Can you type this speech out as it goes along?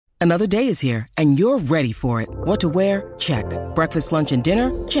Another day is here, and you're ready for it. What to wear? Check. Breakfast, lunch, and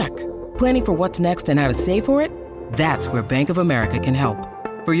dinner? Check. Planning for what's next and how to save for it? That's where Bank of America can help.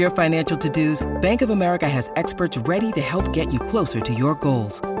 For your financial to-dos, Bank of America has experts ready to help get you closer to your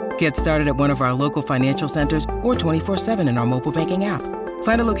goals. Get started at one of our local financial centers or 24/7 in our mobile banking app.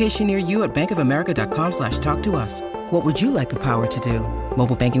 Find a location near you at bankofamerica.com/talktous. What would you like the power to do?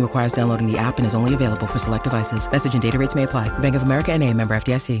 Mobile banking requires downloading the app and is only available for select devices. Message and data rates may apply. Bank of America N.A., member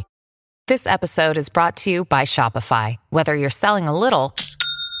FDIC. This episode is brought to you by Shopify. Whether you're selling a little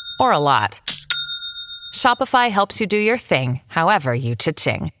or a lot, Shopify helps you do your thing, however you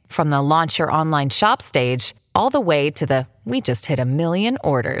cha-ching. From the launch your online shop stage, all the way to the we just hit 1 million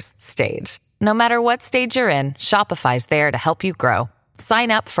orders stage. No matter what stage you're in, Shopify's there to help you grow.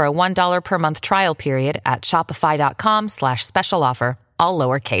 Sign up for a $1 per month trial period at shopify.com/special offer, all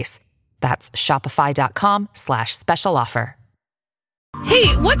lowercase. That's shopify.com/special offer.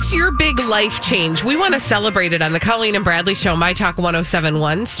 Hey, what's your big life change? We want to celebrate it on the Colleen and Bradley Show, My Talk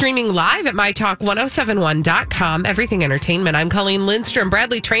 1071, streaming live at mytalk1071.com. Everything Entertainment. I'm Colleen Lindstrom.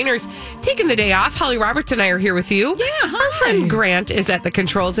 Bradley Trainers taking the day off. Holly Roberts and I are here with you. Yeah, hi. Our friend Grant is at the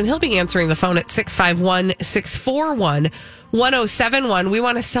controls, and he'll be answering the phone at 651-641-1071. We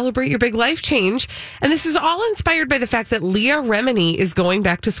want to celebrate your big life change. And this is all inspired by the fact that Leah Remini is going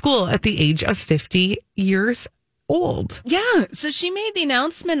back to school at the age of 50 years old. Yeah, so she made the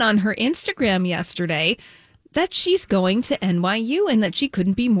announcement on her Instagram yesterday that she's going to NYU and that she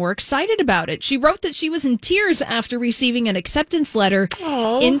couldn't be more excited about it. She wrote that she was in tears after receiving an acceptance letter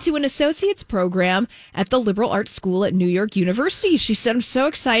into an associate's program at the liberal arts school at New York University. She said, I'm so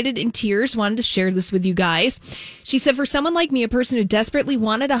excited, in tears, wanted to share this with you guys. She said, for someone like me, a person who desperately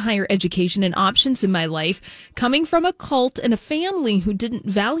wanted a higher education and options in my life, coming from a cult and a family who didn't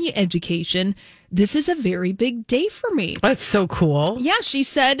value education, this is a very big day for me. That's so cool. Yeah, she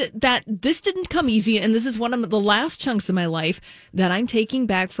said that this didn't come easy, and this is one of the last chunks of my life that I'm taking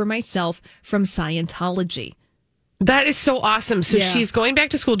back for myself from Scientology. That is so awesome. So she's going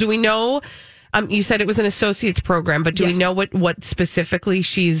back to school. Do we know, you said it was an associate's program, but do we know what specifically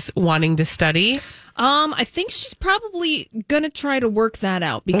she's wanting to study? I think she's probably going to try to work that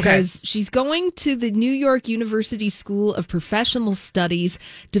out because she's going to the New York University School of Professional Studies,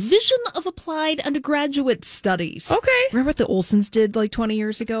 Division of Applied Undergraduate Studies. Okay. Remember what the Olsons did like 20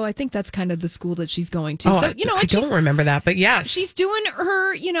 years ago? I think that's kind of the school that she's going to. Oh, so, I don't remember that, but yes. She's doing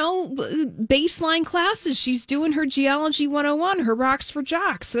her, baseline classes. She's doing her Geology 101, her Rocks for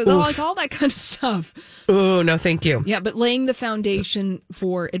Jocks, so like all that kind of stuff. Oh, no, thank you. Yeah, but laying the foundation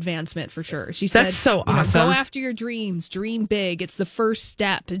for advancement for sure. She said, that's so awesome. Go after your dreams, dream big. It's the first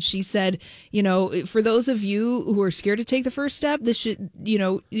step. And she said, for those of you who are scared to take the first step, this should,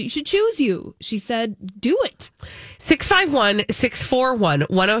 you should choose you. She said, do it.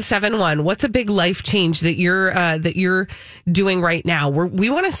 651-641-1071. What's a big life change that you're doing right now? We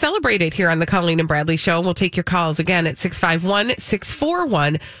want to celebrate it here on the Colleen and Bradley Show. And we'll take your calls again at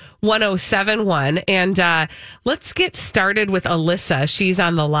 651-641-1071. And let's get started with Alyssa. She's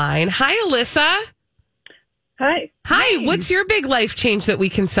on the line. Hi, Alyssa. Hi. What's your big life change that we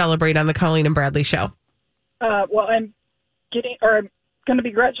can celebrate on the Colleen and Bradley Show? Well, I'm going to be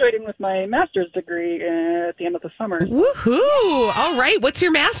graduating with my master's degree at the end of the summer. Woohoo! All right. What's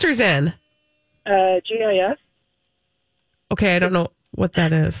your master's in? GIS. Okay, I don't know what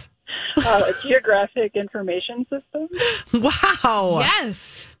that is. Geographic Information System. Wow.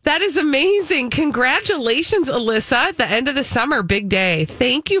 Yes. That is amazing. Congratulations, Alyssa. At the end of the summer, big day.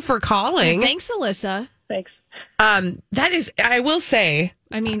 Thank you for calling. Thanks, Alyssa. Thanks. That is, I will say,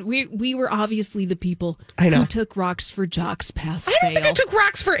 I mean, we were obviously the people who took Rocks for Jocks pass fail. I don't think I took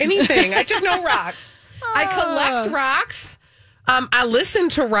rocks for anything. I took no rocks. I collect rocks. I listen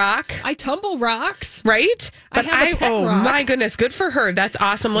to rock. I tumble rocks. Right? But I have a pet rock. My goodness, good for her. That's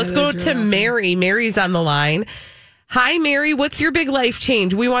awesome. Let's go to awesome. Mary. Mary's on the line. Hi, Mary. What's your big life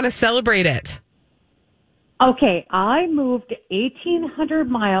change? We want to celebrate it. Okay, I moved 1,800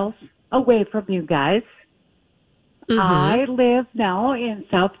 miles away from you guys. Mm-hmm. I live now in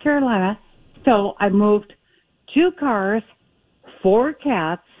South Carolina, so I moved 2 cars, 4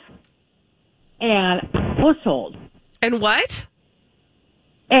 cats, and a household. And what?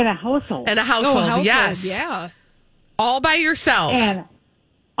 And a household. And a household, yes. Yeah. All by yourself. And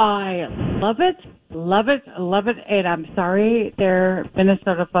I love it, love it, love it. And I'm sorry, they're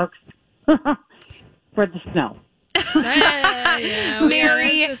Minnesota folks, for the snow.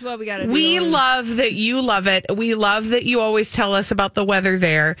 Mary, that's just what we gotta do. we love that you love it. We love that you always tell us about the weather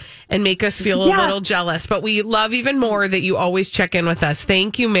there and make us feel a little jealous. But we love even more that you always check in with us.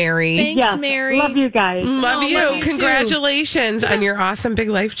 Thank you, Mary. Thanks, Mary. Love you guys. Love you. love you too. Congratulations on your awesome big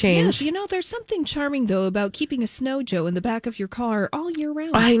life change. Yes, there's something charming, though, about keeping a Snow Joe in the back of your car all year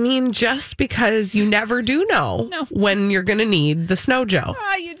round. I mean, just because you never do know when you're going to need the Snow Joe.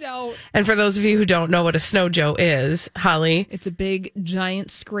 You don't. And for those of you who don't know what a Snow Joe is, Holly. It's a big,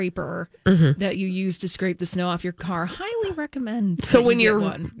 giant scraper that you use to scrape the snow off your car. Highly recommend. So that when you get you're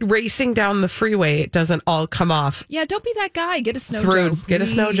one. racing down the freeway, it doesn't all come off. Yeah, don't be that guy. Get a Snow Through. Joe. Get a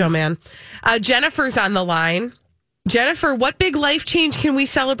Snow Joe, please. man. Jennifer's on the line. Jennifer, what big life change can we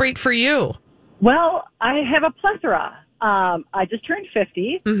celebrate for you? Well, I have a plethora. I just turned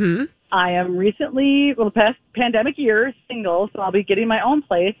 50. Mm-hmm. I am recently, the past pandemic year, single, so I'll be getting my own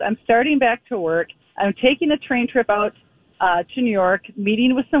place. I'm starting back to work. I'm taking a train trip out to New York,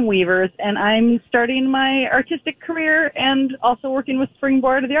 meeting with some weavers, and I'm starting my artistic career and also working with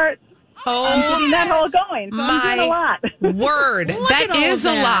Springboard of the Arts. I'm getting that all going, so I'm doing a lot. Word. That at all is a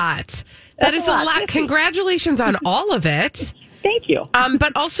that. lot. That is a lot. Congratulations on all of it. Thank you.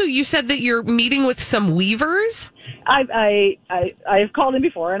 But also, you said that you're meeting with some weavers. I've called in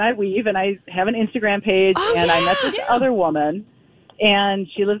before, and I weave, and I have an Instagram page, I met this other woman, and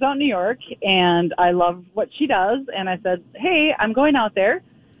she lives out in New York, and I love what she does, and I said, hey, I'm going out there.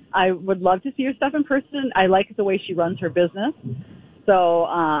 I would love to see your stuff in person. I like the way she runs her business. So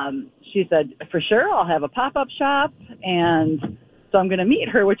she said, for sure, I'll have a pop-up shop, and so I'm going to meet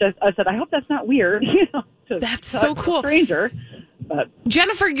her, which I said, I hope that's not weird, That's to so talk to a cool. stranger. But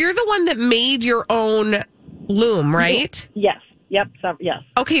Jennifer, you're the one that made your own loom, right? yes, yep, so, yes,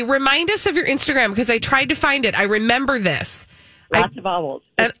 Okay, remind us of your Instagram because I tried to find it. I remember this. lots of vowels.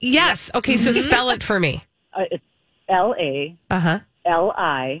 Yes. Okay, so spell it for me. It's LA. Uh-huh.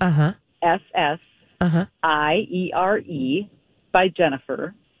 L-I-S-S-I-E-R-E by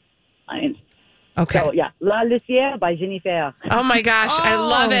Jennifer. Okay. So, yeah, La Lucière by Jennifer. Oh my gosh, I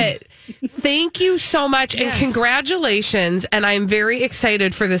love it. Thank you so much and congratulations. And I'm very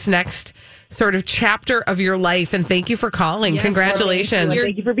excited for this next sort of chapter of your life. And thank you for calling. Yes, Congratulations.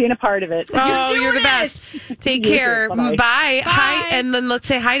 Thank you for being a part of it. Oh, you're the doing best. Take You care. too. Bye-bye. Bye. Hi. And then let's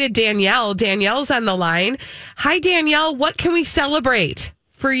say hi to Danielle. Danielle's on the line. Hi, Danielle. What can we celebrate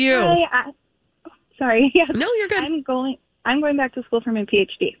for you? Hi, sorry. Yeah. No, you're good. I'm going back to school for my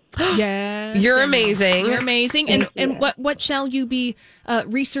PhD. Yes. You're Danielle. amazing. You're amazing. And what shall you be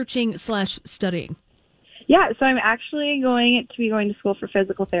researching / studying? Yeah, so I'm actually going to school for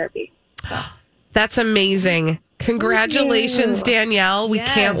physical therapy. That's amazing. Congratulations, Danielle. We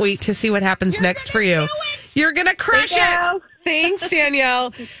can't wait to see what happens next for you. You're going to crush it. Thanks,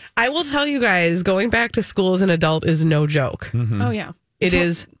 Danielle. I will tell you guys, going back to school as an adult is no joke. Oh, yeah. It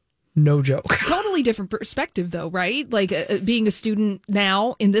is no joke. Totally different perspective, though, right? Like being a student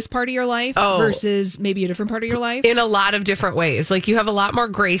now in this part of your life versus maybe a different part of your life. In a lot of different ways. Like you have a lot more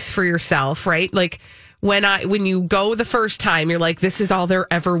grace for yourself, right? Like when you go the first time, you're like, this is all there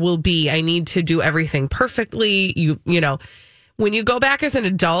ever will be. I need to do everything perfectly. You know, when you go back as an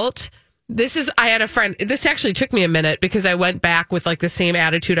adult, I had a friend, this actually took me a minute because I went back with like the same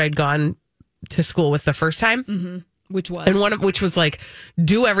attitude I'd gone to school with the first time. Mm-hmm. Which was? And which was like,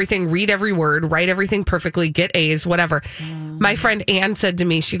 do everything, read every word, write everything perfectly, get A's, whatever. My friend Ann said to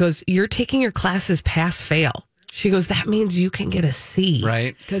me, she goes, you're taking your classes pass fail. She goes, that means you can get a C.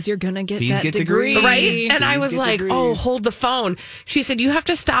 Right. Because you're going to get C's that get degree. degrees. Right? C's And I was get like, degrees. oh, hold the phone. She said, you have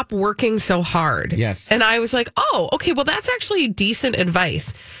to stop working so hard. Yes. And I was like, oh, okay, well, that's actually decent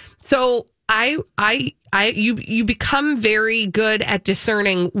advice. So you become very good at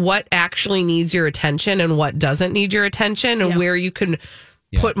discerning what actually needs your attention and what doesn't need your attention and where you can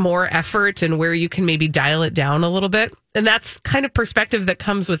put more effort and where you can maybe dial it down a little bit. And that's kind of perspective that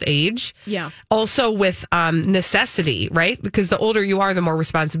comes with age. Yeah. Also with necessity, right? Because the older you are, the more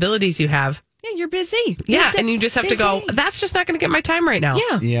responsibilities you have. Yeah, you're busy. Yeah, and you just have to go, that's just not going to get my time right now.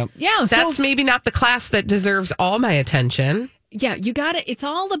 Yeah. Yep. Yeah. That's maybe not the class that deserves all my attention. Yeah, you got it. It's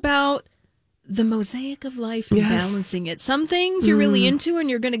all about the mosaic of life and balancing it. Some things you're really into and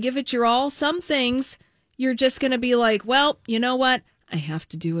you're going to give it your all. Some things you're just going to be like, well, you know what? I have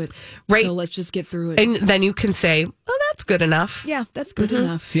to do it. Right. So let's just get through it. And then you can say, oh, that's good enough. Yeah, that's good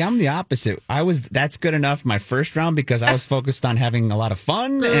enough. See, I'm the opposite. That's good enough my first round because I was focused on having a lot of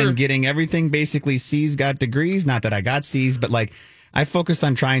fun and getting everything basically C's, got degrees. Not that I got C's, but like I focused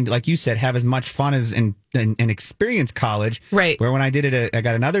on trying to, like you said, have as much fun as in experience college. Right. Where when I did it, I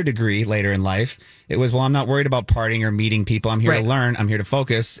got another degree later in life. It was, well, I'm not worried about partying or meeting people. I'm here to learn. I'm here to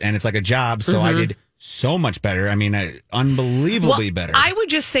focus. And it's like a job. So I did so much better. I mean, unbelievably better. I would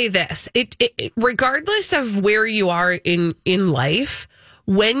just say this: it regardless of where you are in life,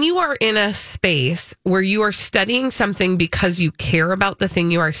 when you are in a space where you are studying something because you care about the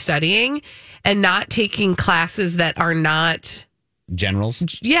thing you are studying, and not taking classes that are not generals.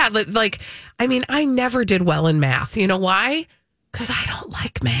 Yeah, like I mean, I never did well in math. You know why? Because I don't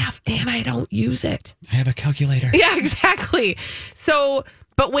like math and I don't use it. I have a calculator. Yeah, exactly. So.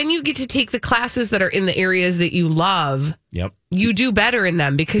 But when you get to take the classes that are in the areas that you love, you do better in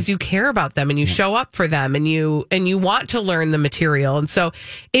them because you care about them and you show up for them and you want to learn the material. And so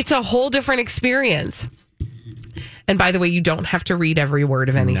it's a whole different experience. And by the way, you don't have to read every word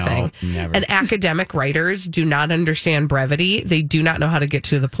of anything. No, never. And academic writers do not understand brevity. They do not know how to get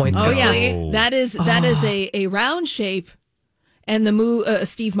to the point. Oh, quickly. yeah. That is a round shape. And the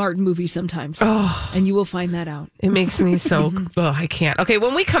Steve Martin movie sometimes. Oh. And you will find that out. It makes me so, I can't. Okay,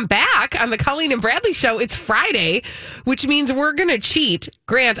 when we come back on the Colleen and Bradley show, it's Friday, which means we're going to cheat.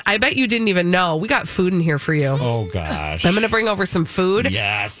 Grant, I bet you didn't even know. We got food in here for you. Oh, gosh. I'm going to bring over some food.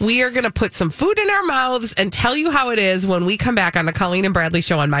 Yes. We are going to put some food in our mouths and tell you how it is when we come back on the Colleen and Bradley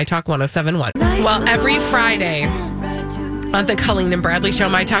show on My Talk 1071. Well, every Friday on the Colleen and Bradley show,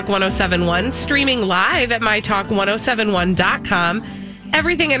 My Talk 1071, streaming live at MyTalk1071.com.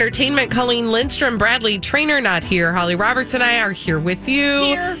 Everything Entertainment, Colleen Lindstrom, Bradley Trainer not here. Holly Roberts and I are here with you.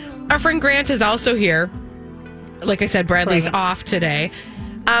 Here. Our friend Grant is also here. Like I said, Bradley's off today.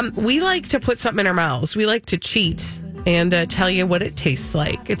 We like to put something in our mouths. We like to cheat and tell you what it tastes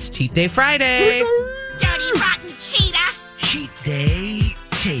like. It's Cheat Day Friday. Dirty, rotten cheater. Cheat Day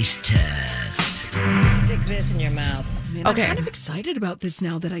Taste Test. Stick this in your mouth. Man, I'm kind of excited about this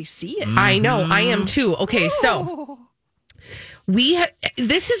now that I see it. I know. I am too. Okay, so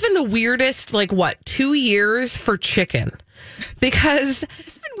this has been the weirdest, 2 years for chicken. Because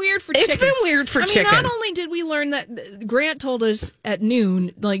it's been weird for chicken. It's been weird for chicken. Not only did we learn that, Grant told us at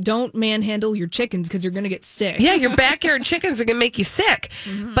noon, don't manhandle your chickens because you're going to get sick. Yeah, your backyard chickens are going to make you sick.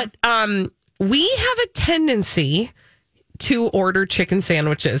 Mm-hmm. But we have a tendency to order chicken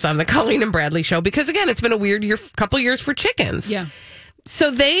sandwiches on the Colleen and Bradley show because, again, it's been a weird couple years for chickens. Yeah.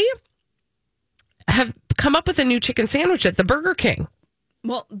 So they have come up with a new chicken sandwich at the Burger King.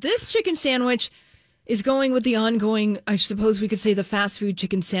 Well, this chicken sandwich is going with the ongoing, I suppose we could say, the fast food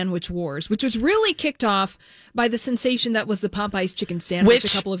chicken sandwich wars, which was really kicked off by the sensation that was the Popeyes chicken sandwich a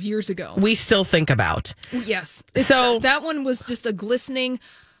couple of years ago. We still think about. Yes. So that one was just a glistening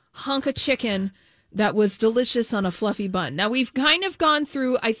hunk of chicken that was delicious on a fluffy bun. Now, we've kind of gone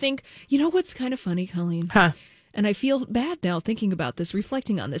through, I think, you know what's kind of funny, Colleen? Huh? And I feel bad now thinking about this,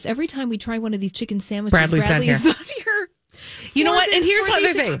 reflecting on this. Every time we try one of these chicken sandwiches, Bradley is not here. You know what? And here's the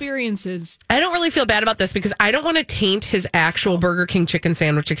other thing. Experiences. I don't really feel bad about this because I don't want to taint his actual Burger King chicken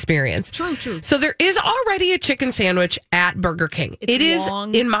sandwich experience. True. So there is already a chicken sandwich at Burger King. It is,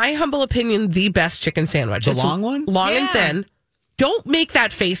 in my humble opinion, the best chicken sandwich. The long one? Long and thin. Don't make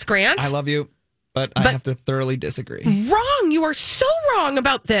that face, Grant. I love you. But I have to thoroughly disagree. Wrong. You are so wrong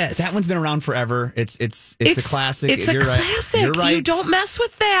about this. That one's been around forever. It's a classic. It's a classic. You're right. You don't mess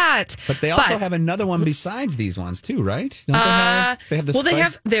with that. But they also have another one besides these ones too, right? Don't they have the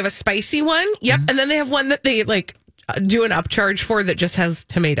spice? They have a spicy one. Yep. Mm-hmm. And then they have one that they do an upcharge for that just has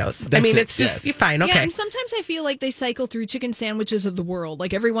tomatoes. It's just fine. Okay. Yeah, and sometimes I feel like they cycle through chicken sandwiches of the world.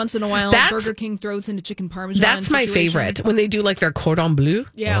 Like every once in a while, Burger King throws in a chicken parmesan. That's my favorite when they do their cordon bleu.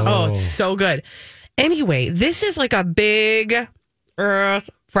 Yeah. Oh, it's so good. Anyway, this is a big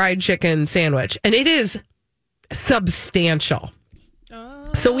fried chicken sandwich, and it is substantial.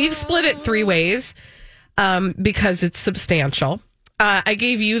 So we've split it 3 ways because it's substantial. I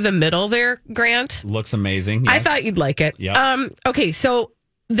gave you the middle there, Grant. Looks amazing. Yes. I thought you'd like it. Yep. Okay, so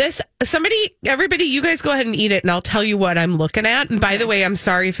everybody, you guys go ahead and eat it, and I'll tell you what I'm looking at. And by the way, I'm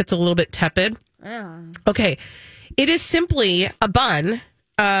sorry if it's a little bit tepid. Okay, it is simply a bun,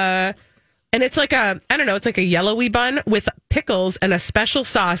 and it's it's like a yellowy bun with pickles and a special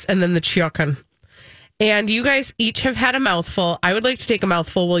sauce, and then the chicken. And you guys each have had a mouthful. I would like to take a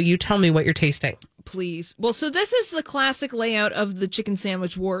mouthful. Will you tell me what you're tasting? Please. Well, so this is the classic layout of the chicken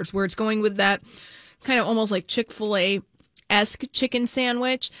sandwich wars, where it's going with that kind of almost like Chick-fil-A-esque chicken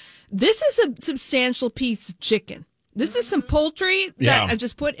sandwich. This is a substantial piece of chicken. This is some poultry that I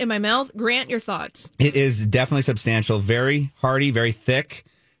just put in my mouth. Grant, your thoughts. It is definitely substantial, very hearty, very thick.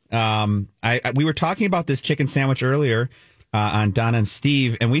 We were talking about this chicken sandwich earlier. on Donna and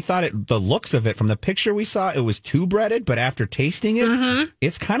Steve, and we thought the looks of it, from the picture we saw, it was too breaded, but after tasting it,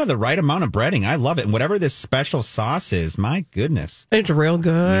 it's kind of the right amount of breading. I love it. And whatever this special sauce is, my goodness. It's real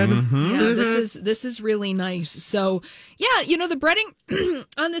good. Yeah, this is really nice. So, yeah, the breading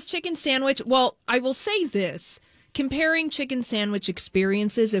on this chicken sandwich, well, I will say this. Comparing chicken sandwich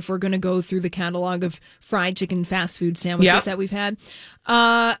experiences, if we're going to go through the catalog of fried chicken fast food sandwiches that we've had,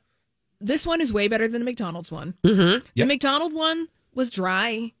 this one is way better than the McDonald's one. Mm-hmm. The McDonald's one was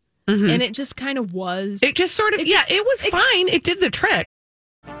dry, and it just kind of was. It just sort of, it was fine. It did the trick.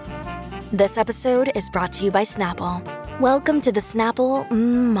 This episode is brought to you by Snapple. Welcome to the Snapple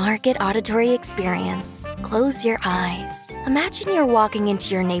Market Auditory Experience. Close your eyes. Imagine you're walking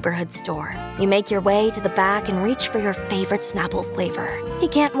into your neighborhood store. You make your way to the back and reach for your favorite Snapple flavor. You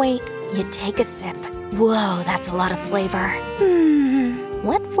can't wait. You take a sip. Whoa, that's a lot of flavor.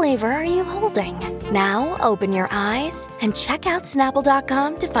 What flavor are you holding? Now open your eyes and check out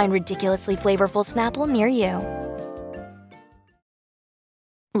Snapple.com to find ridiculously flavorful Snapple near you.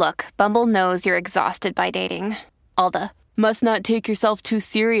 Look, Bumble knows you're exhausted by dating. All the, must not take yourself too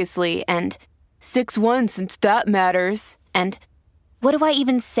seriously, and 6'1" since that matters, and what do I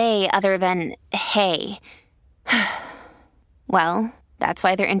even say other than, hey? Well, that's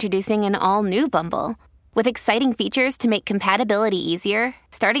why they're introducing an all-new Bumble, with exciting features to make compatibility easier,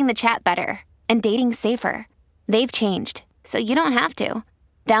 starting the chat better, and dating safer. They've changed, so you don't have to.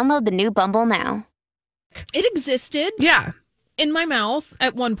 Download the new Bumble now. It existed. Yeah. In my mouth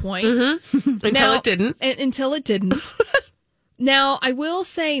at one point. Until it didn't. Until it didn't. Now, I will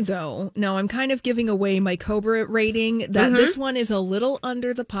say, though, I'm kind of giving away my Cobra rating, that this one is a little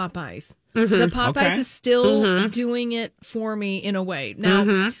under the Popeyes. The Popeyes is still doing it for me in a way.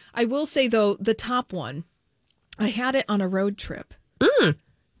 Now, I will say, though, the top one, I had it on a road trip.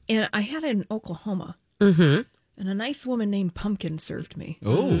 And I had it in Oklahoma. And a nice woman named Pumpkin served me.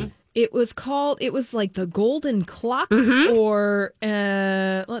 Oh. It was like the Golden Clock, or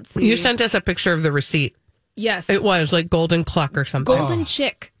let's see. You sent us a picture of the receipt. Yes. It was like Golden Clock or something. Golden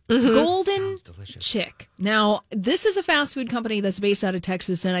Chick. Golden Chick. Now, this is a fast food company that's based out of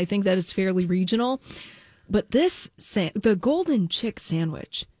Texas, and I think that it's fairly regional. But the Golden Chick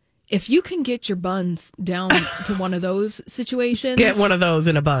sandwich, if you can get your buns down to one of those situations. Get one of those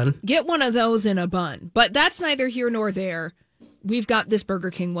in a bun. Get one of those in a bun. But that's neither here nor there. We've got this Burger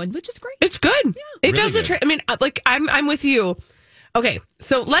King one, which is great. It's good. Yeah. It really does the trick. I mean, I'm with you. Okay,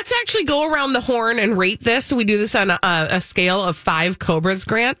 so let's actually go around the horn and rate this. We do this on a scale of 5 Cobras,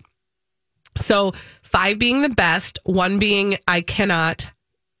 Grant. So 5 being the best, 1 being I cannot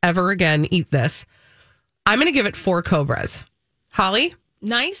ever again eat this. I'm going to give it 4 Cobras. Holly?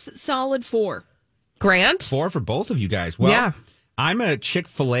 Nice, solid 4. Grant? 4 for both of you guys. Well, yeah. I'm a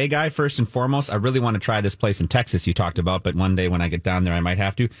Chick-fil-A guy, first and foremost. I really want to try this place in Texas you talked about, but one day when I get down there, I might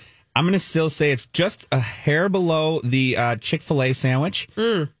have to. I'm going to still say it's just a hair below the Chick-fil-A sandwich.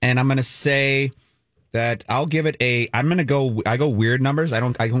 And I'm going to say that I'll give it I go weird numbers. I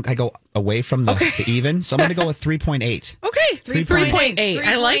go away from the even. So I'm going to go with 3.8. Okay. 3.8.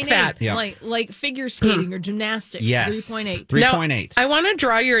 I like that. Yeah. Like figure skating or gymnastics. Yes. 3.8. 3.8. I want to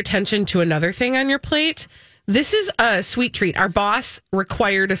draw your attention to another thing on your plate. This is a sweet treat. Our boss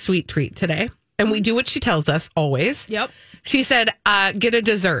required a sweet treat today, and we do what she tells us always. Yep. She said, get a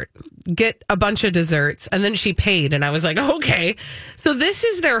dessert, get a bunch of desserts, and then she paid, and I was like, okay. So this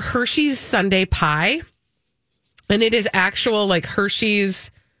is their Hershey's Sundae pie, and it is actual like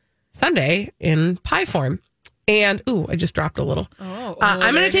Hershey's Sundae in pie form. And, I just dropped a little.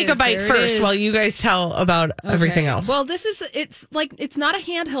 I'm going to take a bite first while you guys tell about everything else. Well, it's not a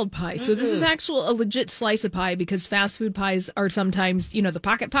handheld pie. So this is a legit slice of pie, because fast food pies are sometimes, the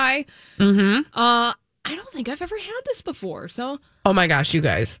pocket pie. I don't think I've ever had this before. So, oh my gosh, you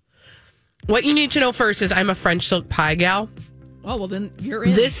guys. What you need to know first is I'm a French silk pie gal. Oh, well, then you're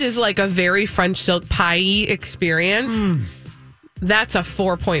in. This is like a very French silk pie experience. That's a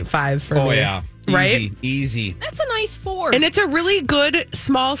 4.5 for me. Oh, yeah. Right? Easy. That's a nice 4. And it's a really good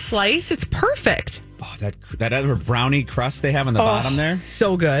small slice. It's perfect. Oh, that other brownie crust they have on the bottom there.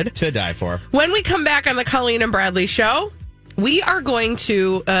 So good. To die for. When we come back on the Colleen and Bradley show, we are going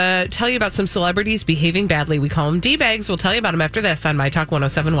to tell you about some celebrities behaving badly. We call them D-bags. We'll tell you about them after this on My Talk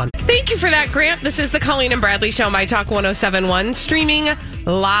 1071. Thank you for that, Grant. This is the Colleen and Bradley show, My Talk 1071, streaming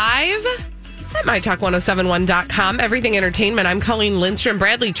live at MyTalk1071.com. Everything Entertainment. I'm Colleen Lindstrom.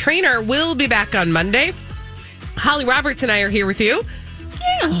 Bradley Trainer will be back on Monday. Holly Roberts and I are here with you.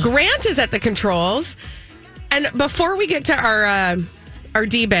 Yeah. Grant is at the controls. And before we get to our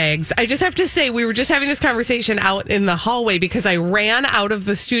D-bags, I just have to say, we were just having this conversation out in the hallway because I ran out of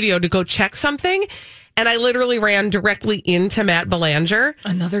the studio to go check something. and I literally ran directly into Matt Belanger.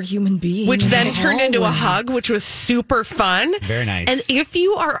 Another human being. Which then turned into a hug, which was super fun. Very nice. And if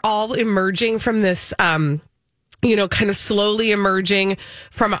you are all emerging from this, kind of slowly emerging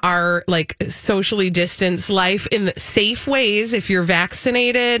from our like socially distanced life in the safe ways, if you're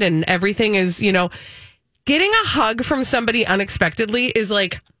vaccinated and everything is, getting a hug from somebody unexpectedly is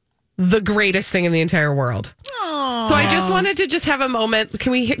like the greatest thing in the entire world. Aww. So I just wanted to just have a moment.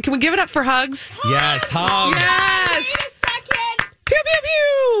 Can we give it up for hugs? Yes, hugs. Yes. Wait a second. Pew, pew,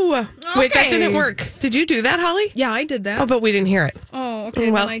 pew. Okay. Wait, that didn't work. Did you do that, Holly? Yeah, I did that. Oh, but we didn't hear it. Oh,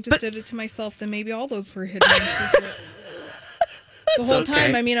 okay. Well, then I just did it to myself. Then maybe all those were hidden. The whole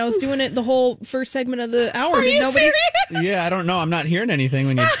time. I mean, I was doing it the whole first segment of the hour. Are you serious? Yeah, I don't know. I'm not hearing anything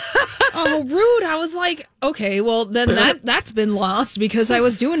when you. Oh, rude. I was like, okay, well, then that's been lost because I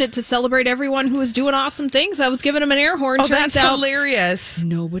was doing it to celebrate everyone who was doing awesome things. I was giving them an air horn. Oh, Turns that's out hilarious.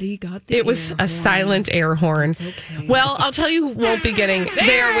 nobody got the It was a silent air horn. okay. Well, I'll tell you who won't be getting.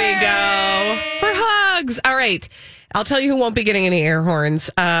 There we go. For hugs. All right. I'll tell you who won't be getting any air horns.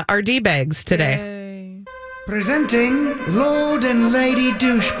 Our D-bags today. Presenting Lord and Lady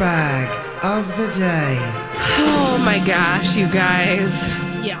Douchebag of the Day. Oh my gosh, you guys.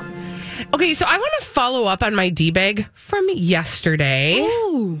 Yeah. Okay, so I want to follow up on my D-bag from yesterday.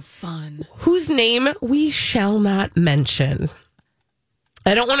 Ooh, fun. Whose name we shall not mention.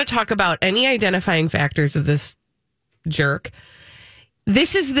 I don't want to talk about any identifying factors of this jerk.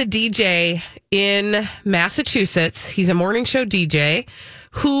 This is the DJ in Massachusetts. He's a morning show DJ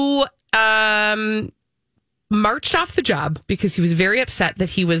who marched off the job because he was very upset that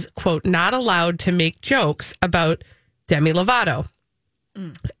he was, quote, not allowed to make jokes about Demi Lovato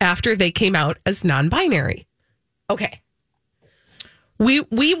after they came out as non-binary. Okay.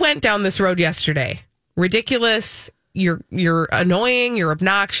 We went down this road yesterday. Ridiculous. You're annoying, you're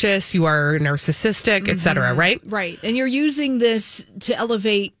obnoxious, you are narcissistic, etc., right? Right. And you're using this to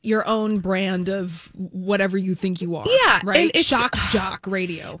elevate your own brand of whatever you think you are. Yeah. Right? And it's Shock jock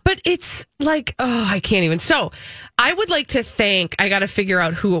radio. But it's like, I can't even. So I would like to I got to figure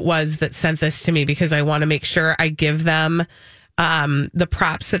out who it was that sent this to me because I want to make sure I give them the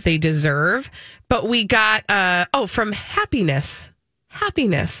props that they deserve. But we got, from Happiness.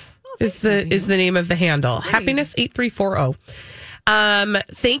 Happiness. Is the name of the handle. Great. Happiness 8340.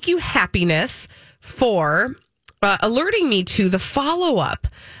 Thank you, Happiness, for alerting me to the follow-up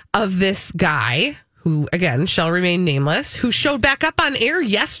of this guy who, again, shall remain nameless, who showed back up on air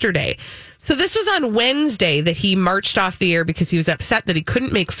yesterday. So this was on Wednesday that he marched off the air because he was upset that he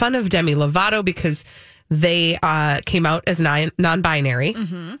couldn't make fun of Demi Lovato because they came out as non-binary.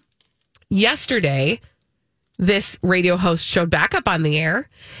 Mm-hmm. Yesterday, this radio host showed back up on the air.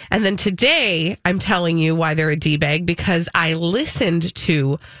 And then today, I'm telling you why they're a D-bag, because I listened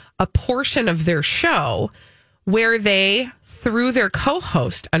to a portion of their show where they threw their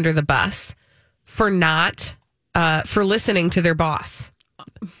co-host under the bus for for listening to their boss.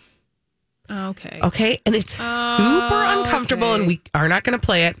 Okay. And it's super uncomfortable, and we are not going to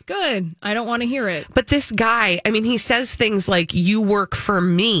play it. Good. I don't want to hear it. But this guy, I mean, he says things like, "You work for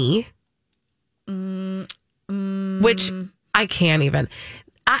me." Which I can't even.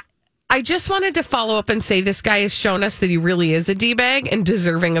 I just wanted to follow up and say this guy has shown us that he really is a D-bag and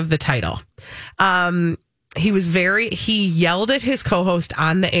deserving of the title. He yelled at his co-host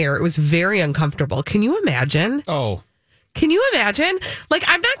on the air. It was very uncomfortable. Can you imagine? Oh. Can you imagine? Like,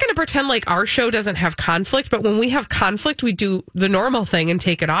 I'm not going to pretend like our show doesn't have conflict, but when we have conflict, we do the normal thing and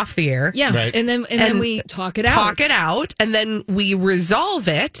take it off the air. Yeah. Right. And then we talk it out. And then we resolve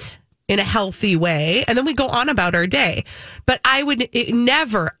it in a healthy way, and then we go on about our day. But I would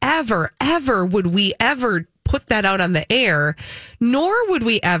never, ever, ever would we ever put that out on the air, nor would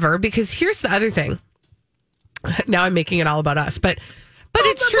we ever, because here's the other thing. Now I'm making it all about us, but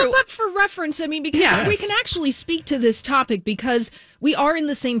it's true. But for reference, I mean, because we can actually speak to this topic because we are in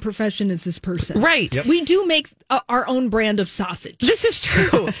the same profession as this person. Right. Yep. We do make our own brand of sausage. This is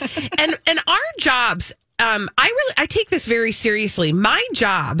true. and our jobs, I take this very seriously. My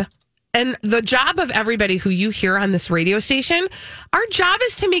job, and the job of everybody who you hear on this radio station, our job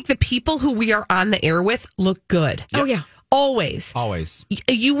is to make the people who we are on the air with look good. Oh, yeah. Always.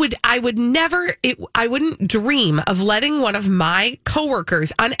 I wouldn't dream of letting one of my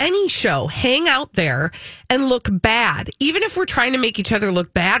coworkers on any show hang out there and look bad. Even if we're trying to make each other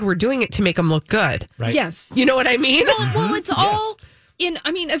look bad, we're doing it to make them look good. Right. Yes. You know what I mean? Well, it's all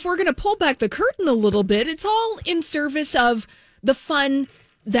if we're going to pull back the curtain a little bit, it's all in service of the fun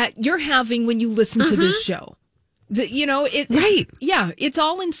that you're having when you listen to this show. Right. Yeah, it's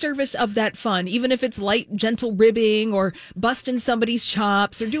all in service of that fun, even if it's light, gentle ribbing or busting somebody's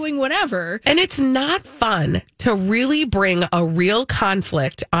chops or doing whatever. And it's not fun to really bring a real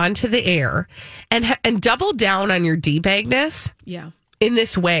conflict onto the air and double down on your D-bagness. Yeah. In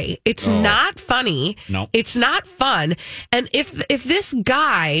this way. It's not funny. No. It's not fun. And if this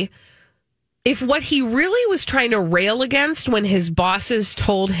guy, if what he really was trying to rail against when his bosses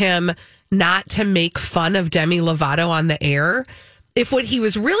told him not to make fun of Demi Lovato on the air, if what he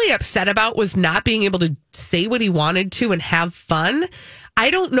was really upset about was not being able to say what he wanted to and have fun,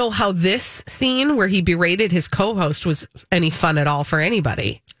 I don't know how this scene where he berated his co-host was any fun at all for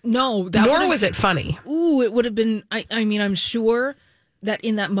anybody. No. Nor was it funny. Ooh, it would have been, I mean, I'm sure that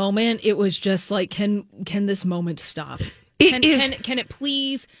in that moment, it was just like, can this moment stop? Can it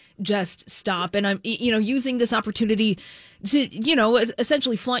please just stop? And I'm, using this opportunity to,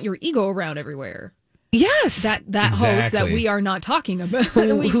 essentially flaunt your ego around everywhere. Yes. That host that we are not talking about.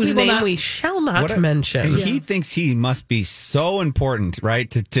 Whose name we shall not mention. He thinks he must be so important,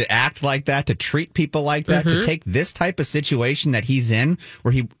 right? To act like that, to treat people like that, to take this type of situation that he's in,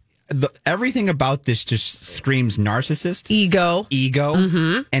 where everything about this just screams narcissist, ego,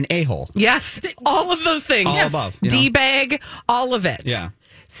 and a-hole. Yes, all of those things. All above. D-bag, all of it. Yeah.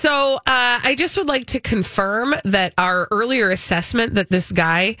 So I just would like to confirm that our earlier assessment that this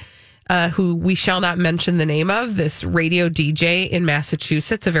guy, who we shall not mention the name of, this radio DJ in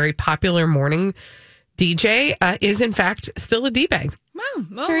Massachusetts, a very popular morning DJ, is in fact still a D-bag. Wow.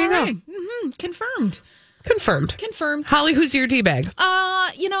 Well, there you go. Mm-hmm. Confirmed. Holly, who's your D-bag?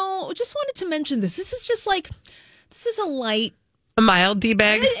 Just wanted to mention this. This is a mild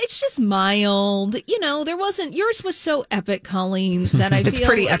D-bag. It's just mild. There wasn't, yours was so epic, Colleen, that I feel it's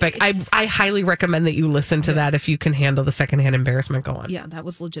pretty epic. I highly recommend that you listen to that if you can handle the secondhand embarrassment. Go on. Yeah, that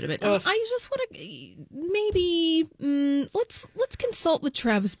was legitimate. I just want to maybe let's consult with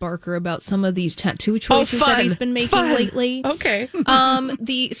Travis Barker about some of these tattoo choices that he's been making lately. Okay.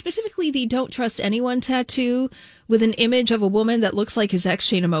 Specifically the "Don't Trust Anyone" tattoo with an image of a woman that looks like his ex,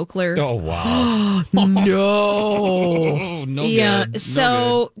 Shayna Moakler. Oh, wow. No. No yeah. good.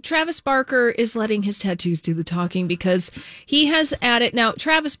 So Travis Barker is letting his tattoos do the talking because he has added. Now,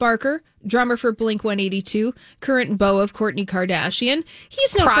 Travis Barker, drummer for Blink-182, current beau of Kourtney Kardashian.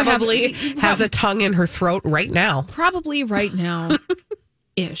 He's known probably for has a tongue in her throat right now. Probably right now.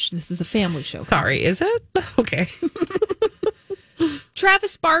 Ish. This is a family show. Sorry, is it? Okay.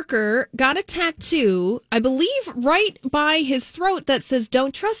 Travis Barker got a tattoo, I believe, right by his throat that says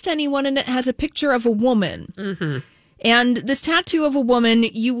 "Don't trust anyone," and it has a picture of a woman. Mm-hmm. And this tattoo of a woman,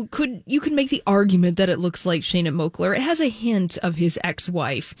 you could make the argument that it looks like Shayna Moakler. It has a hint of his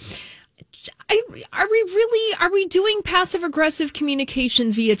ex-wife. Are we doing passive aggressive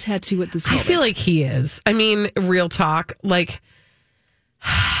communication via tattoo at this moment? I feel like he is. I mean, real talk, like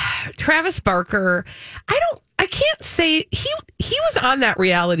Travis Barker. I can't say he was on that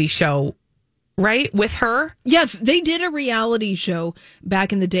reality show, right, with her. Yes, they did a reality show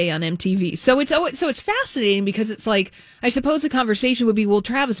back in the day on MTV. So it's fascinating because it's like, I suppose the conversation would be, well,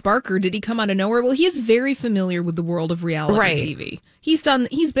 Travis Barker, did he come out of nowhere? Well, he is very familiar with the world of reality TV. He's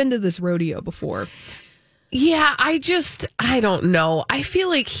been to this rodeo before. Yeah, I don't know. I feel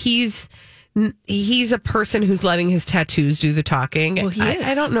like he's a person who's letting his tattoos do the talking. Well, he is.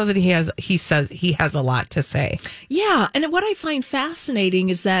 I don't know that he says he has a lot to say. Yeah. And what I find fascinating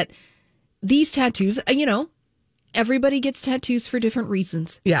is that these tattoos, everybody gets tattoos for different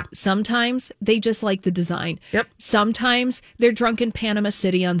reasons. Yeah. Sometimes they just like the design. Yep. Sometimes they're drunk in Panama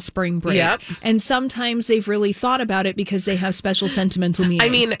City on spring break. Yep. And sometimes they've really thought about it because they have special sentimental meaning. I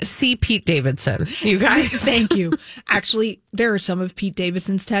mean, see Pete Davidson, you guys. Thank you. Actually, there are some of Pete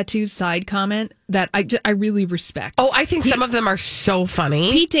Davidson's tattoos, side comment, that I really respect. Oh, I think some of them are so funny.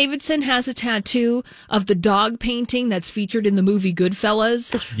 Pete Davidson has a tattoo of the dog painting that's featured in the movie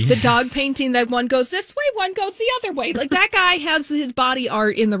Goodfellas. Yes. The dog painting that one goes this way, one goes the other way. Like, that guy has his body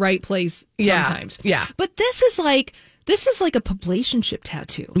art in the right place sometimes. Yeah. But this is like a publicationship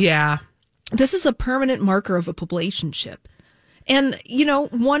tattoo. Yeah. This is a permanent marker of a publicationship. And,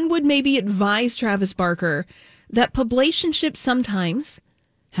 one would maybe advise Travis Barker that publicationships sometimes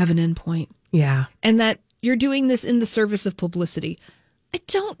have an endpoint. Yeah. And that you're doing this in the service of publicity. I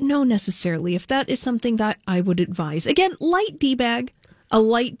don't know necessarily if that is something that I would advise. Again, light D-bag. A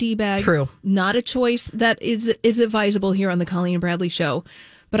light D-bag. True. Not a choice that is advisable here on the Colleen and Bradley Show.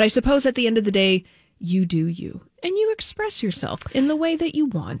 But I suppose at the end of the day, you do you. And you express yourself in the way that you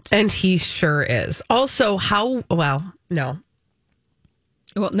want. And he sure is. Also, no.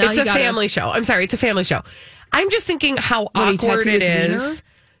 Well, now it's a family show. I'm sorry, it's a family show. I'm just thinking how awkward it is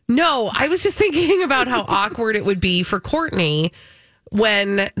No, I was just thinking about how awkward it would be for Courtney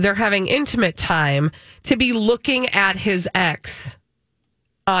when they're having intimate time to be looking at his ex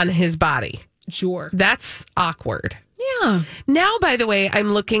on his body. Sure. That's awkward. Yeah. Now, by the way,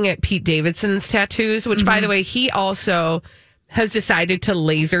 I'm looking at Pete Davidson's tattoos, which, by the way, he also has decided to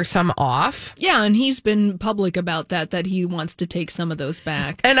laser some off. Yeah, and he's been public about that he wants to take some of those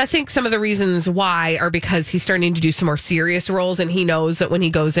back. And I think some of the reasons why are because he's starting to do some more serious roles, and he knows that when he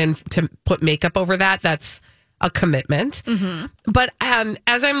goes in to put makeup over that, that's a commitment. But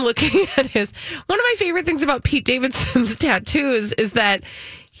as I'm looking at one of my favorite things about Pete Davidson's tattoos is that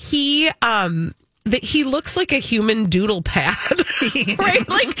he looks like a human doodle pad, right?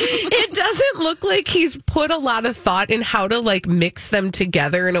 Like, it doesn't look like he's put a lot of thought in how to like mix them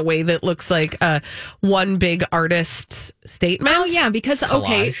together in a way that looks like one big artist statement. Oh yeah, because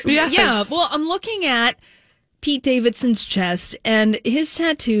Collage. Yeah. Well, I'm looking at Pete Davidson's chest, and his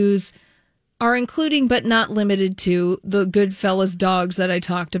tattoos are including but not limited to the Goodfellas dogs that I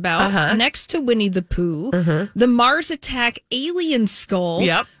talked about, next to Winnie the Pooh, the Mars Attack alien skull,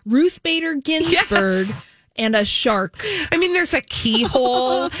 Ruth Bader Ginsburg, and a shark. I mean, there's a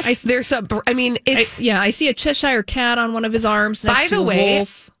keyhole. I see a Cheshire cat on one of his arms. Next By the to a way,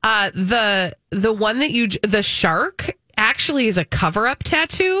 wolf. the one that the shark actually is a cover-up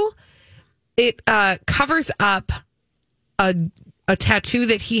tattoo. It covers up a tattoo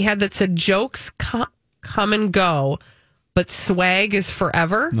that he had that said "Jokes come and go, but swag is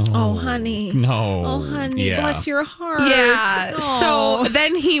forever." No. Oh, honey. No. Oh, honey. Yeah. Bless your heart. Yeah. Oh. So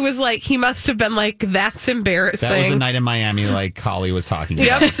then he was like, he must have been like, that's embarrassing. That was a night in Miami, like Holly was talking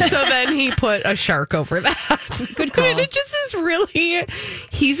about. Yep. So then he put a shark over that. Good call. And it just is really,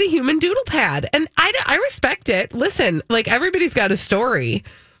 he's a human doodle pad. And I respect it. Listen, like, everybody's got a story.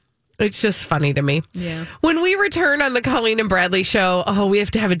 It's just funny to me. Yeah. When we return on the Colleen and Bradley show, we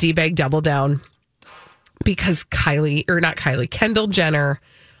have to have a D-bag double down because Kendall Jenner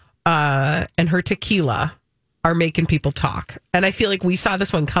and her tequila are making people talk. And I feel like we saw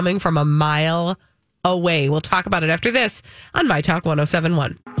this one coming from a mile away. We'll talk about it after this on My Talk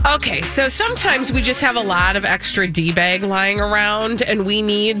 107.1. Okay, so sometimes we just have a lot of extra D-bag lying around and we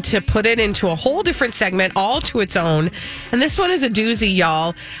need to put it into a whole different segment all to its own. And this one is a doozy,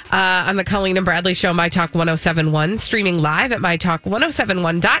 y'all, on the Colleen and Bradley show, My Talk 107.1, streaming live at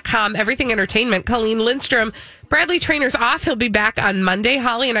MyTalk1071.com. Everything Entertainment. Colleen Lindstrom, Bradley Trainer's off. He'll be back on Monday.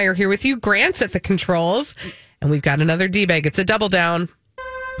 Holly and I are here with you. Grant's at the controls. And we've got another D-bag. It's a double down.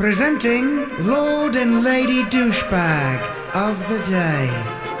 Presenting Lord and Lady Douchebag of the Day.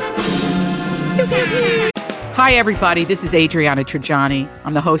 Hi, everybody. This is Adriana Trajani.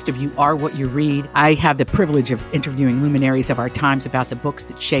 I'm the host of You Are What You Read. I have the privilege of interviewing luminaries of our times about the books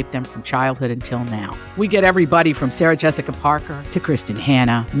that shaped them from childhood until now. We get everybody from Sarah Jessica Parker to Kristen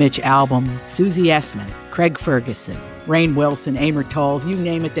Hanna, Mitch Albom, Susie Essman, Craig Ferguson, Rainn Wilson, Amor Tolls, you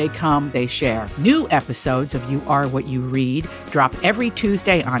name it, they come, they share. New episodes of You Are What You Read drop every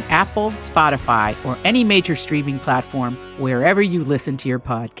Tuesday on Apple, Spotify, or any major streaming platform wherever you listen to your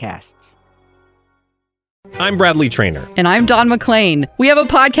podcasts. I'm Bradley Trainer. And I'm Don McClain. We have a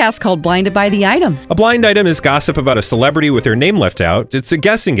podcast called Blinded by the Item. A blind item is gossip about a celebrity with their name left out. It's a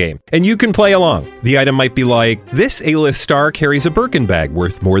guessing game, and you can play along. The item might be like, this A-list star carries a Birkin bag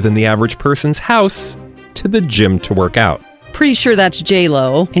worth more than the average person's house to the gym to work out. Pretty sure that's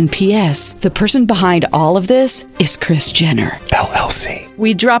J-Lo. And P.S. the person behind all of this is Kris Jenner, LLC.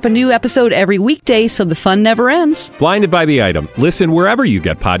 We drop a new episode every weekday so the fun never ends. Blinded by the Item. Listen wherever you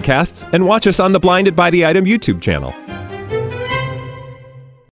get podcasts and watch us on the Blinded by the Item YouTube channel.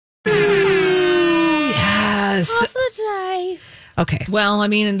 Yes. Of the day. Okay. Well, I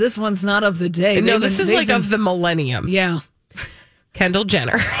mean, and this one's not of the day. No, this is like of the millennium. Yeah. Kendall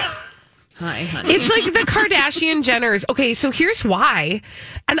Jenner. Hi, honey. It's like the Kardashian Jenners. Okay, so here's why.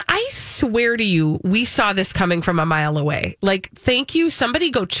 And I swear to you, we saw this coming from a mile away. Like, thank you. Somebody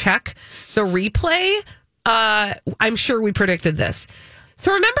go check the replay. I'm sure we predicted this.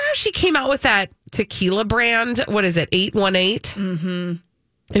 So remember how she came out with that tequila brand? What is it? 818? Mm-hmm.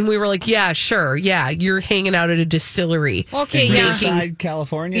 And we were like, yeah, sure. Yeah, you're hanging out at a distillery. Okay, in yeah. Riverside,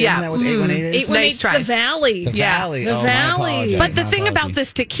 California. Yeah. Isn't that what 818 is? 818's Nice try. the Valley. The Valley. The Oh, Valley. my apologies. But the My thing about apologies.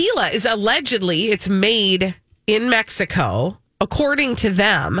 this tequila is allegedly it's made in Mexico, according to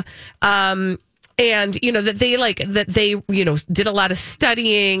them. And that they did a lot of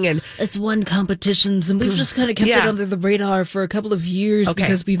studying, and It's won competitions, and we've just kind of kept it under the radar for a couple of years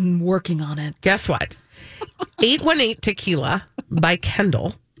because we've been working on it. Guess what? 818 Tequila by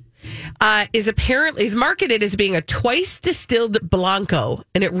Kendall is marketed as being a twice distilled Blanco,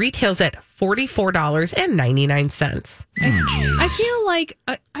 and it retails at $44.99. I feel like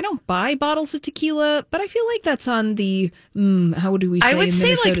I don't buy bottles of tequila, but I feel like that's on the how do we say? I would in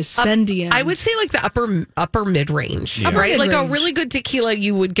say Minnesota, spendy end. I would say like the upper mid range, right? Like a really good tequila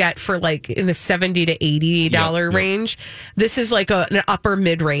you would get for like in the $70 to $80 range. This is like an upper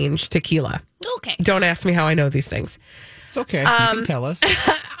mid range tequila. Okay. Don't ask me how I know these things. It's okay. You can tell us.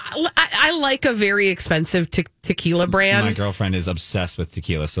 I like a very expensive tequila brand. My girlfriend is obsessed with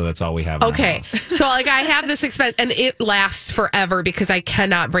tequila, so that's all we have. Okay. So like I have this expense and it lasts forever because I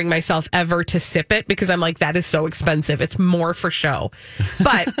cannot bring myself ever to sip it because I'm like, that is so expensive. It's more for show.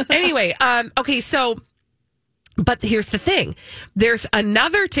 But anyway, okay. So, but here's the thing. There's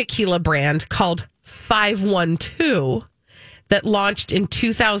another tequila brand called 512 that launched in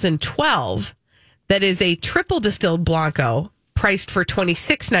 2012 that is a triple distilled Blanco priced for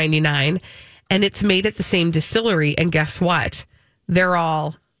 $26.99, and it's made at the same distillery. And guess what?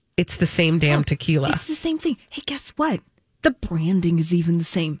 It's the same damn tequila. It's the same thing. Hey, guess what? The branding is even the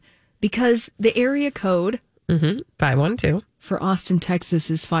same because the area code 512 for Austin, Texas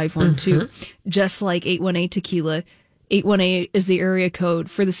is 512, just like 818 tequila. 818 is the area code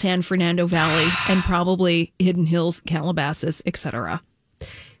for the San Fernando Valley and probably Hidden Hills, Calabasas, etc.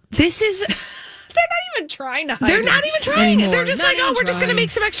 This is... They're not even trying to hide They're not even trying. anymore. They're just like, we're just going to make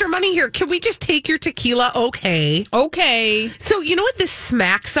some extra money here. Can we just take your tequila? Okay. So you know what this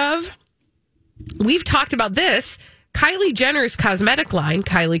smacks of? We've talked about this. Kylie Jenner's cosmetic line,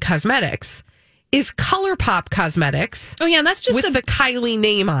 Kylie Cosmetics, is ColourPop Cosmetics. Oh, yeah, that's just with the Kylie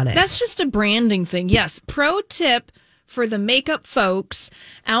name on it. That's just a branding thing. Yes. Pro tip for the makeup folks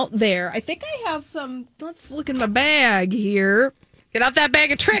out there. I think I have some. Let's look in my bag here. Get out that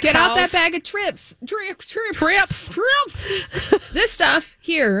bag of tricks. Get out that bag of trips. Trips. This stuff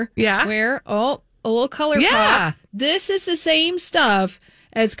here. Yeah. Where, a little ColourPop. Yeah. This is the same stuff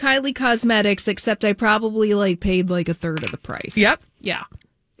as Kylie Cosmetics, except I probably paid like a third of the price. Yep. Yeah.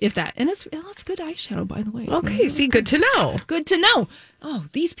 If that. And it's good eyeshadow, by the way. Okay. See, good to know. Good to know. Oh,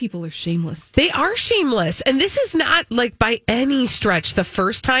 these people are shameless. They are shameless. And this is not by any stretch the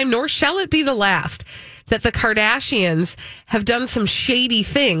first time, nor shall it be the last, that the Kardashians have done some shady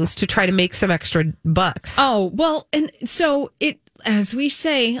things to try to make some extra bucks. Oh, well, and so as we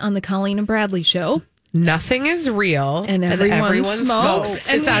say on the Colleen and Bradley show, nothing is real and everyone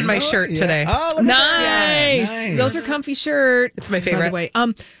smokes. It's on my shirt today. Oh, nice. Those are comfy shirts. It's my favorite. By the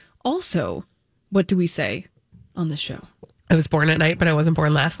way. Also, what do we say on the show? I was born at night, but I wasn't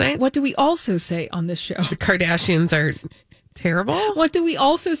born last night. What do we also say on this show? The Kardashians are terrible. What do we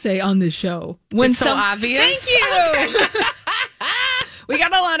also say on this show? When it's so obvious. Thank you. Okay. We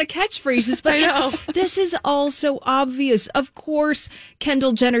got a lot of catchphrases, but this is also obvious. Of course,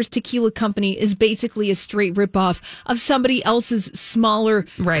 Kendall Jenner's tequila company is basically a straight ripoff of somebody else's smaller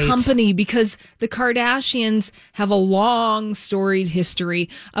company because the Kardashians have a long, storied history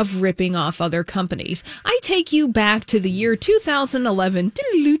of ripping off other companies. I take you back to the year 2011.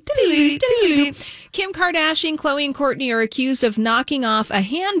 Kim Kardashian, Khloe, and Kourtney are accused of knocking off a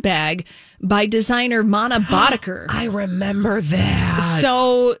handbag by designer Mana Boddicker. I remember that.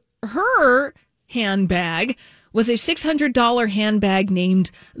 So her handbag was a $600 handbag named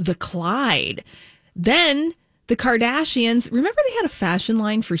the Clyde. Then the Kardashians, remember they had a fashion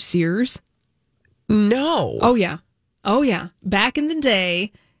line for Sears? No. Oh, yeah. Back in the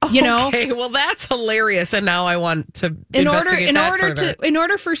day. Okay, well that's hilarious, and now I want to investigate that further. In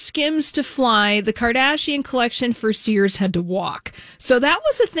order for Skims to fly, the Kardashian collection for Sears had to walk. So that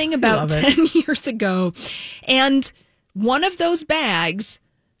was a thing about 10 years ago, and one of those bags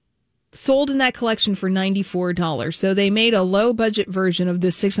sold in that collection for $94. So they made a low budget version of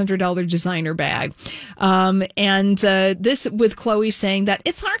this $600 designer bag. And this with Khloe saying that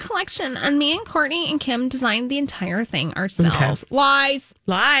it's our collection and me and Kourtney and Kim designed the entire thing ourselves. Okay.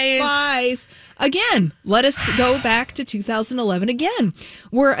 Lies. Again, let us go back to 2011 again,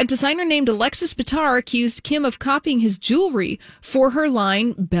 where a designer named Alexis Bitar accused Kim of copying his jewelry for her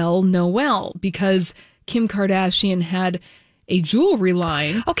line Belle Noel because Kim Kardashian had a jewelry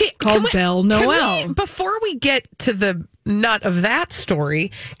line called Belle Noel. Before we get to the nut of that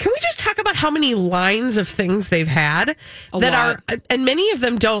story, can we just talk about how many lines of things they've had are, and many of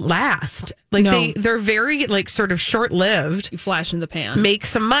them don't last. They're very sort of short-lived. Flash in the pan. Make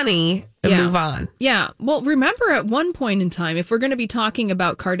some money and move on. Yeah. Well, remember at one point in time, if we're going to be talking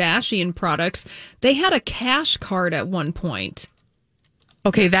about Kardashian products, they had a cash card at one point.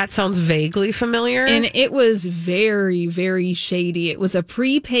 Okay, that sounds vaguely familiar. And it was very, very shady. It was a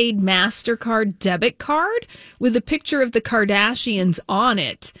prepaid MasterCard debit card with a picture of the Kardashians on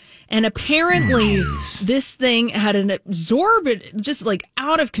it. And apparently this thing had an exorbitant, just like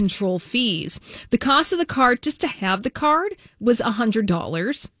out of control fees. The cost of the card, just to have the card, was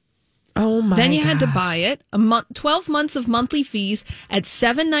 $100. Oh my! Then you had to buy it. 12 months of monthly fees at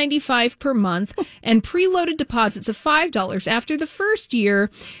 $7.95 per month, and preloaded deposits of $5 after the first year.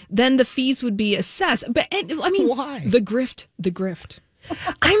 Then the fees would be assessed. But I mean, why the grift? The grift.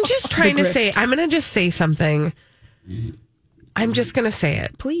 I'm just trying to say. I'm going to just say something. I'm just going to say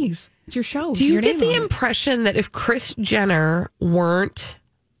it. Please, it's your show. Do you get the impression that if Kris Jenner weren't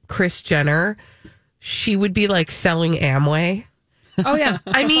Kris Jenner, she would be like selling Amway? Oh, yeah.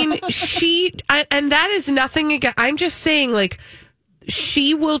 I mean, and that is nothing again. I'm just saying, like,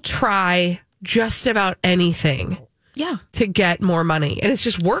 she will try just about anything. Yeah. To get more money. And it's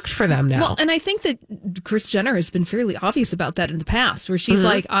just worked for them now. Well, and I think that Kris Jenner has been fairly obvious about that in the past, where she's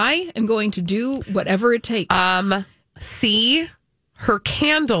like, I am going to do whatever it takes. See her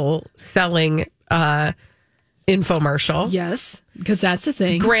candle selling infomercial. Yes, because that's the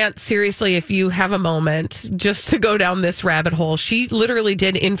thing. Grant, seriously, if you have a moment just to go down this rabbit hole, she literally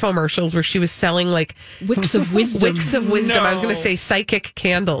did infomercials where she was selling like wicks of wisdom. Wicks of wisdom. No. I was going to say psychic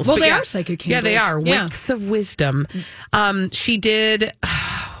candles. Well, they are psychic candles. Yeah, they are. Yeah. Wicks of wisdom. She did.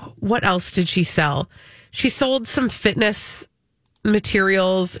 What else did she sell? She sold some fitness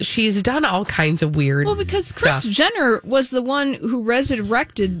materials. She's done all kinds of weird because Kris Jenner was the one who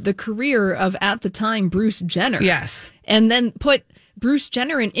resurrected the career of, at the time, Bruce Jenner. Yes. And then put Bruce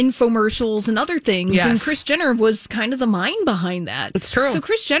Jenner in infomercials and other things. Yes. And Kris Jenner was kind of the mind behind that. It's true. So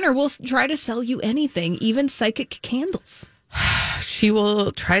Kris Jenner will try to sell you anything, even psychic candles. She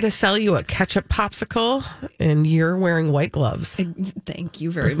will try to sell you a ketchup popsicle, and you're wearing white gloves. Thank you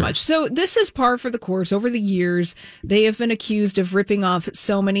very much. So this is par for the course. Over the years, they have been accused of ripping off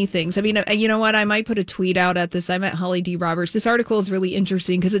so many things. I mean, you know what? I might put a tweet out at this. I'm at Holly D. Roberts. This article is really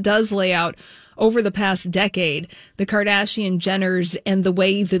interesting because it does lay out over the past decade the Kardashian Jenners and the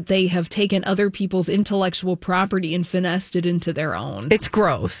way that they have taken other people's intellectual property and finessed it into their own. It's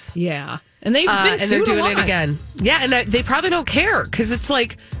gross. Yeah. And they've been sued and they're doing a lot. it again. Yeah, and they probably don't care because it's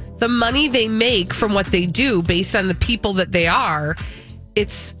like the money they make from what they do based on the people that they are.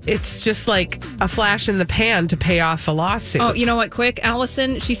 It's just like a flash in the pan to pay off a lawsuit. Oh, you know what? Quick,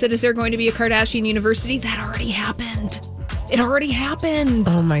 Allison, she said, is there going to be a Kardashian University? That already happened. It already happened.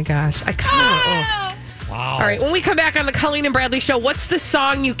 Oh my gosh. I kind of... Wow. All right, when we come back on the Colleen and Bradley Show, what's the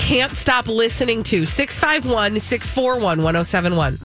song you can't stop listening to? 651-641-1071.